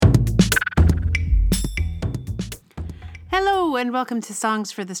Hello and welcome to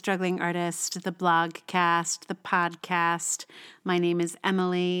Songs for the Struggling Artist, the blogcast, the podcast. My name is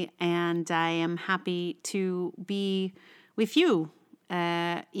Emily and I am happy to be with you,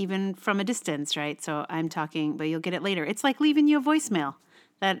 even from a distance, right? So I'm talking, but you'll get it later. It's like leaving you a voicemail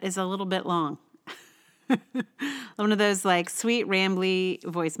that is a little bit long. One of those like sweet, rambly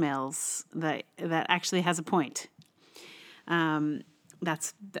voicemails that actually has a point.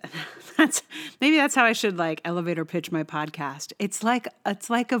 That's maybe that's how I should like elevator pitch my podcast. It's like a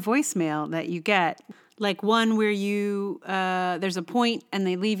voicemail that you get, like one where you there's a point and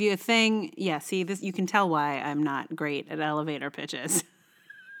they leave you a thing. Yeah, see this, you can tell why I'm not great at elevator pitches.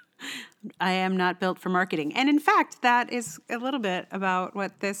 I am not built for marketing. And in fact, that is a little bit about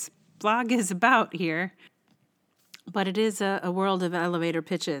what this blog is about here. But it is a world of elevator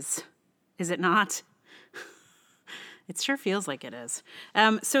pitches, is it not? It sure feels like it is.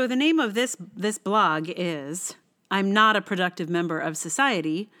 So the name of this blog is I'm Not a Productive Member of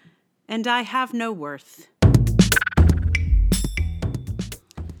Society, and I Have No Worth.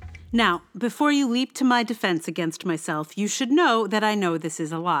 Now, before you leap to my defense against myself, you should know that I know this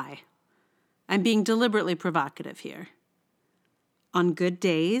is a lie. I'm being deliberately provocative here. On good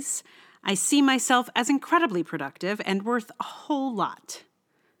days, I see myself as incredibly productive and worth a whole lot.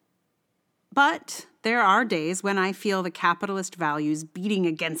 But there are days when I feel the capitalist values beating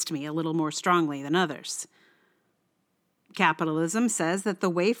against me a little more strongly than others. Capitalism says that the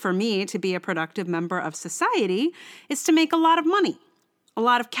way for me to be a productive member of society is to make a lot of money, a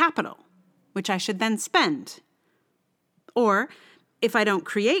lot of capital, which I should then spend. Or, if I don't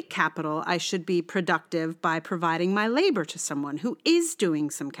create capital, I should be productive by providing my labor to someone who is doing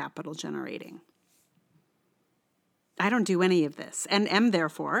some capital generating. I don't do any of this and am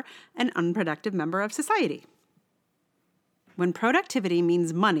therefore an unproductive member of society. When productivity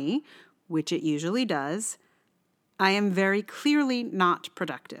means money, which it usually does, I am very clearly not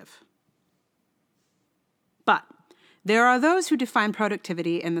productive. But there are those who define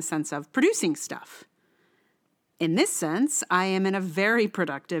productivity in the sense of producing stuff. In this sense, I am in a very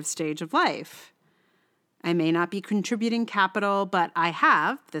productive stage of life. I may not be contributing capital, but I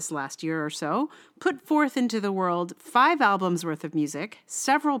have, this last year or so, put forth into the world 5 albums worth of music,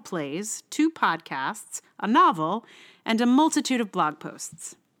 several plays, 2 podcasts, a novel, and a multitude of blog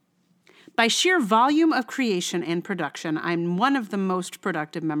posts. By sheer volume of creation and production, I'm one of the most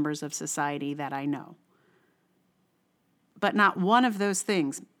productive members of society that I know. But not one of those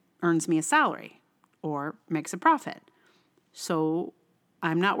things earns me a salary or makes a profit. So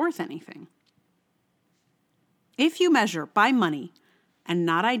I'm not worth anything. If you measure by money and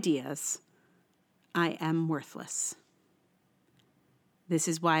not ideas, I am worthless. This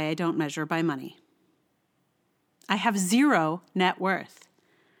is why I don't measure by money. I have 0 net worth.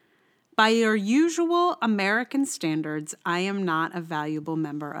 By your usual American standards, I am not a valuable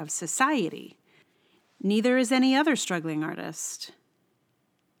member of society. Neither is any other struggling artist.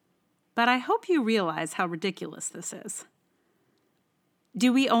 But I hope you realize how ridiculous this is.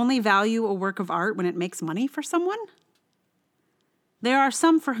 Do we only value a work of art when it makes money for someone? There are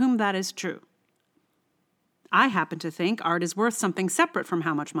some for whom that is true. I happen to think art is worth something separate from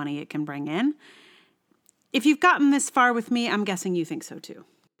how much money it can bring in. If you've gotten this far with me, I'm guessing you think so too.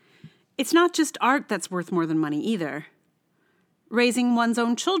 It's not just art that's worth more than money either. Raising one's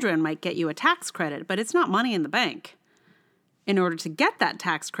own children might get you a tax credit, but it's not money in the bank. In order to get that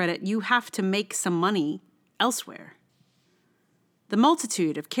tax credit, you have to make some money elsewhere. The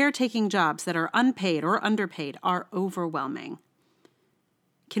multitude of caretaking jobs that are unpaid or underpaid are overwhelming.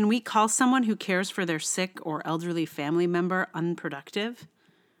 Can we call someone who cares for their sick or elderly family member unproductive?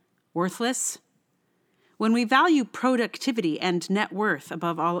 Worthless? When we value productivity and net worth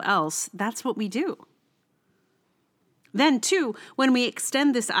above all else, that's what we do. Then, too, when we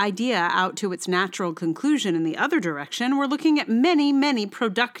extend this idea out to its natural conclusion in the other direction, we're looking at many, many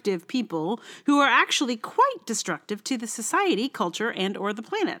productive people who are actually quite destructive to the society, culture, and or the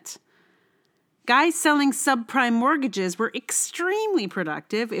planet. Guys selling subprime mortgages were extremely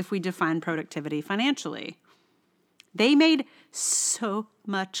productive if we define productivity financially. They made so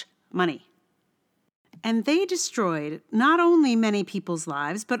much money. And they destroyed not only many people's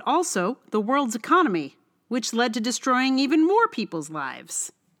lives, but also the world's economy, which led to destroying even more people's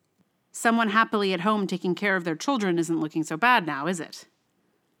lives. Someone happily at home taking care of their children isn't looking so bad now, is it?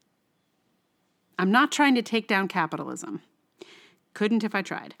 I'm not trying to take down capitalism. Couldn't if I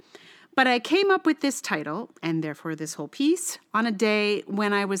tried. But I came up with this title, and therefore this whole piece, on a day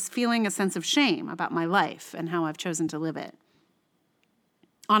when I was feeling a sense of shame about my life and how I've chosen to live it.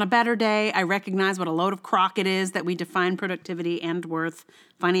 On a better day, I recognize what a load of crock it is that we define productivity and worth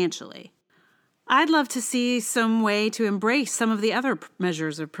financially. I'd love to see some way to embrace some of the other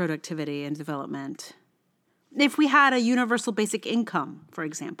measures of productivity and development. If we had a universal basic income, for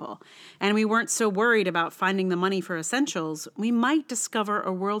example, and we weren't so worried about finding the money for essentials, we might discover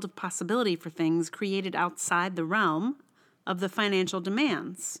a world of possibility for things created outside the realm of the financial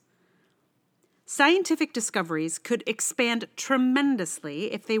demands. Scientific discoveries could expand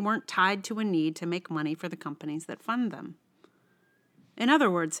tremendously if they weren't tied to a need to make money for the companies that fund them. In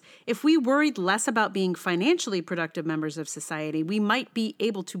other words, if we worried less about being financially productive members of society, we might be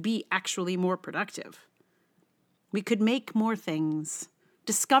able to be actually more productive. We could make more things,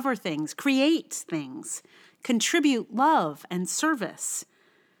 discover things, create things, contribute love and service,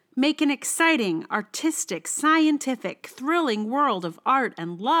 make an exciting, artistic, scientific, thrilling world of art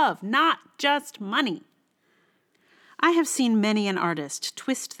and love, not just money. I have seen many an artist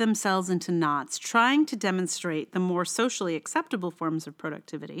twist themselves into knots trying to demonstrate the more socially acceptable forms of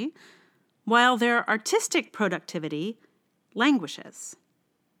productivity, while their artistic productivity languishes.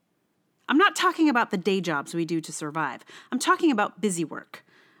 I'm not talking about the day jobs we do to survive. I'm talking about busy work.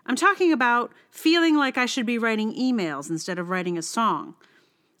 I'm talking about feeling like I should be writing emails instead of writing a song.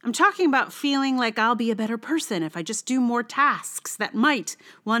 I'm talking about feeling like I'll be a better person if I just do more tasks that might,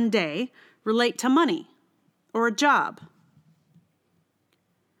 one day, relate to money or a job.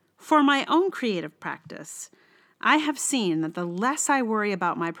 For my own creative practice, I have seen that the less I worry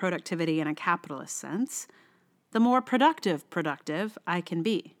about my productivity in a capitalist sense, the more productive I can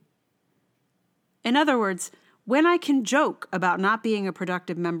be. In other words, when I can joke about not being a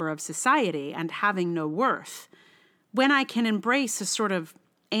productive member of society and having no worth, when I can embrace a sort of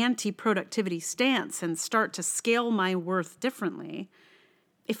anti-productivity stance and start to scale my worth differently,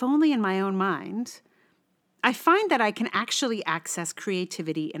 if only in my own mind, I find that I can actually access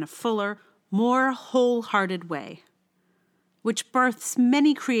creativity in a fuller, more wholehearted way, which births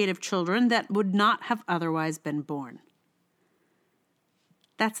many creative children that would not have otherwise been born.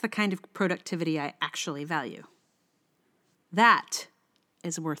 That's the kind of productivity I actually value. That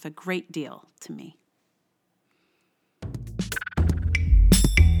is worth a great deal to me.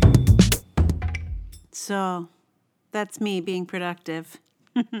 So that's me being productive.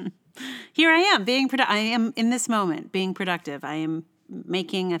 Here I am being I am in this moment being productive. I am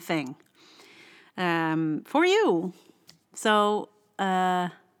making a thing for you. So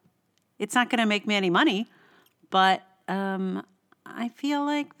it's not going to make me any money, but I feel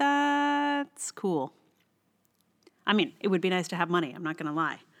like that's cool. I mean, it would be nice to have money. I'm not going to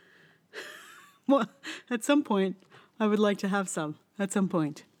lie. Well, at some point, I would like to have some. At some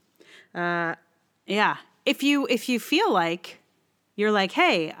point, yeah. If you feel like you're like,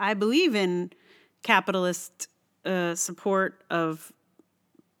 hey, I believe in capitalist support of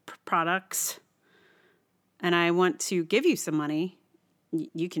products, and I want to give you some money,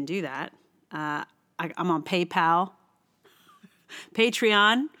 you can do that. I'm on PayPal,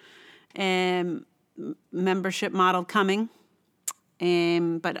 Patreon, membership model coming,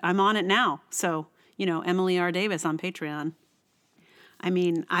 but I'm on it now. So, Emily R. Davis on Patreon. I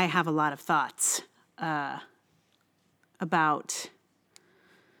mean, I have a lot of thoughts about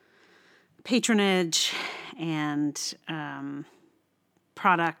patronage and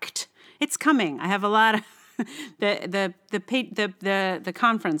product. It's coming. I have a lot of the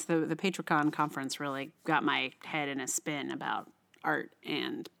conference, the PatreCon conference really got my head in a spin about art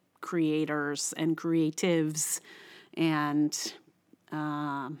and creators and creatives and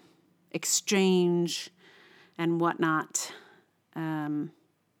exchange and whatnot.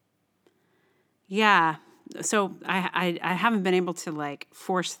 Yeah. So I haven't been able to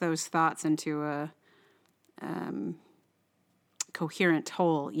force those thoughts into a coherent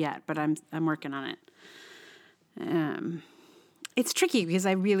whole yet, but I'm working on it. It's tricky because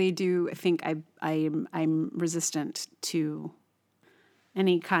I really do think I'm resistant to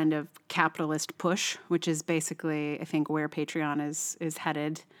any kind of capitalist push, which is basically I think where Patreon is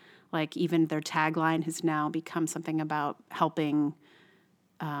headed. Like even their tagline has now become something about helping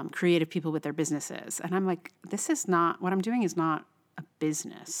creative people with their businesses. And I'm like, this is not, what I'm doing is not a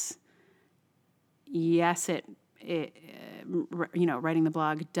business. Yes, writing the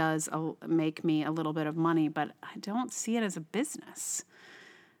blog does make me a little bit of money, but I don't see it as a business.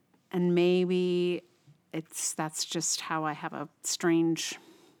 And maybe that's just how I have a strange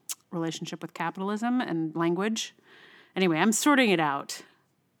relationship with capitalism and language. Anyway, I'm sorting it out.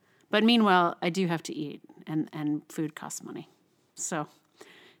 But meanwhile, I do have to eat, and food costs money. So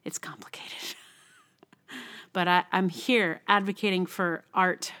it's complicated. But I'm here advocating for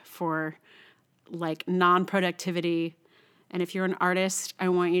art, for non-productivity. And if you're an artist, I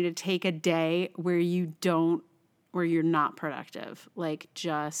want you to take a day where you're not productive.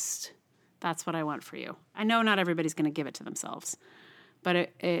 Just That's what I want for you. I know not everybody's going to give it to themselves, but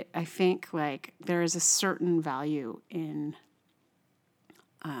I think like there is a certain value in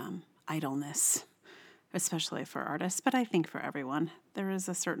idleness, especially for artists, but I think for everyone. There is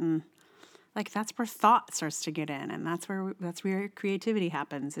a certain, like, that's where thought starts to get in, and that's where creativity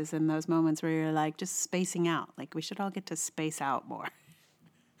happens, is in those moments where you're like just spacing out. Like, we should all get to space out more.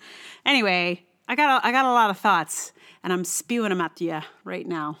 Anyway, I got a lot of thoughts, and I'm spewing them at you right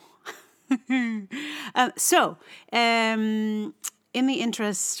now. So, in the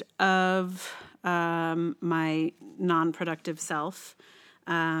interest of my non-productive self,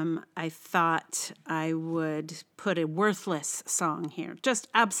 I thought I would put a worthless song here, just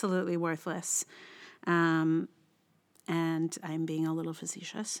absolutely worthless. And I'm being a little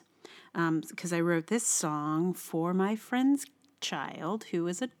facetious because I wrote this song for my friend's child, who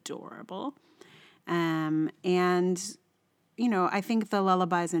is adorable. And, you know, I think the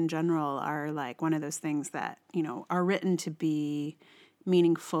lullabies in general are like one of those things that, you know, are written to be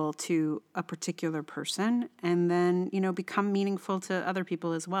meaningful to a particular person and then, you know, become meaningful to other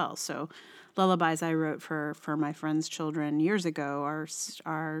people as well. So lullabies I wrote for my friend's children years ago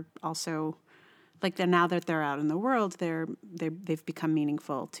are also like, now that they're out in the world, they've become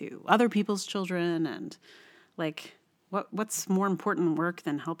meaningful to other people's children. And like, what's more important work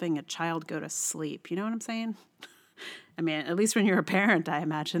than helping a child go to sleep? You know what I'm saying? I mean, at least when you're a parent, I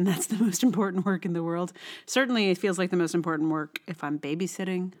imagine that's the most important work in the world. Certainly, it feels like the most important work if I'm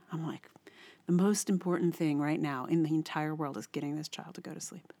babysitting. I'm like, the most important thing right now in the entire world is getting this child to go to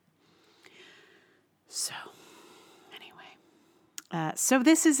sleep. So, anyway. So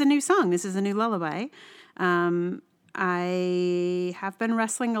this is a new song. This is a new lullaby. I have been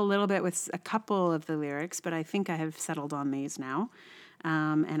wrestling a little bit with a couple of the lyrics, but I think I have settled on these now.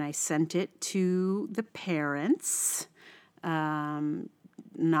 And I sent it to the parents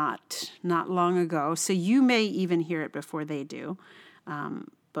not long ago. So you may even hear it before they do,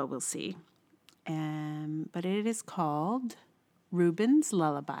 but we'll see. But it is called Reuben's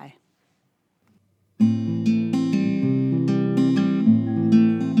Lullaby.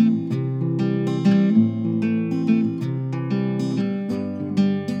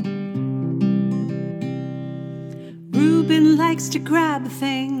 Reuben likes to grab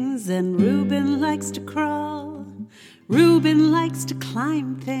things and Reuben likes to crawl. Reuben likes to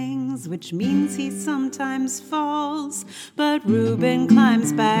climb things, which means he sometimes falls. But Reuben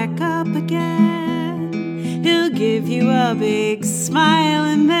climbs back up again. He'll give you a big smile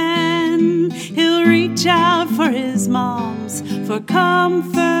and then he'll reach out for his moms for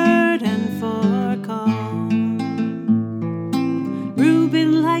comfort and for calm.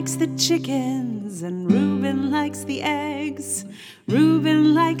 Reuben likes the chickens and Reuben likes the eggs.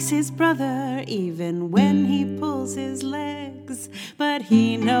 Reuben likes his brother even when he pulls his legs. But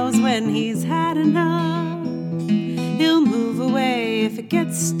he knows when he's had enough. He'll move away if it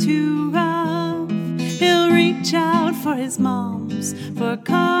gets too rough. He'll reach out for his moms for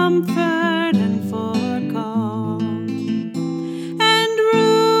comfort and for calm. And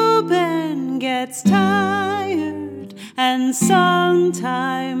Reuben gets tired and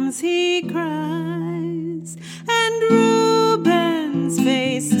sometimes he cries. And Reuben's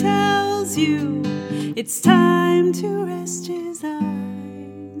face tells you it's time to rest his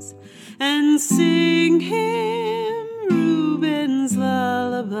eyes and sing him Reuben's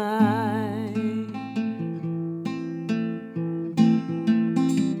lullaby.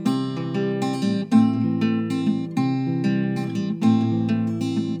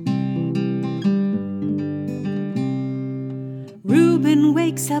 Reuben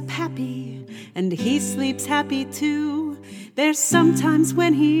wakes up happy and he sleeps happy too. There's sometimes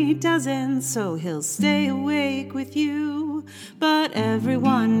when he doesn't, so he'll stay awake with you. But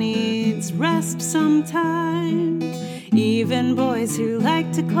everyone needs rest sometime, even boys who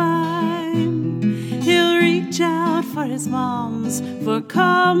like to climb. He'll reach out for his moms for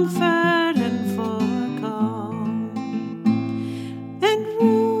comfort and for calm. And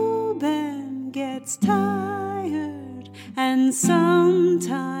Reuben gets tired and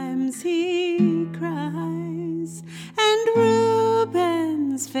sometimes he cries. And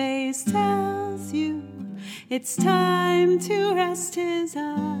Reuben's face tells you it's time to rest his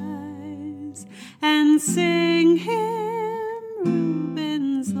eyes and sing him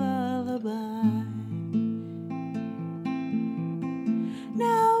Reuben's lullaby.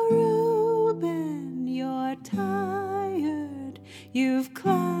 Now, Reuben, you're tired. You've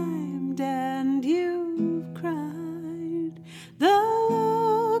climbed and you've cried. The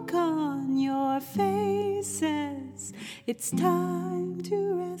look on your face says it's time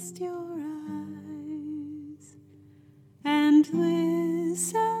to rest your eyes and live.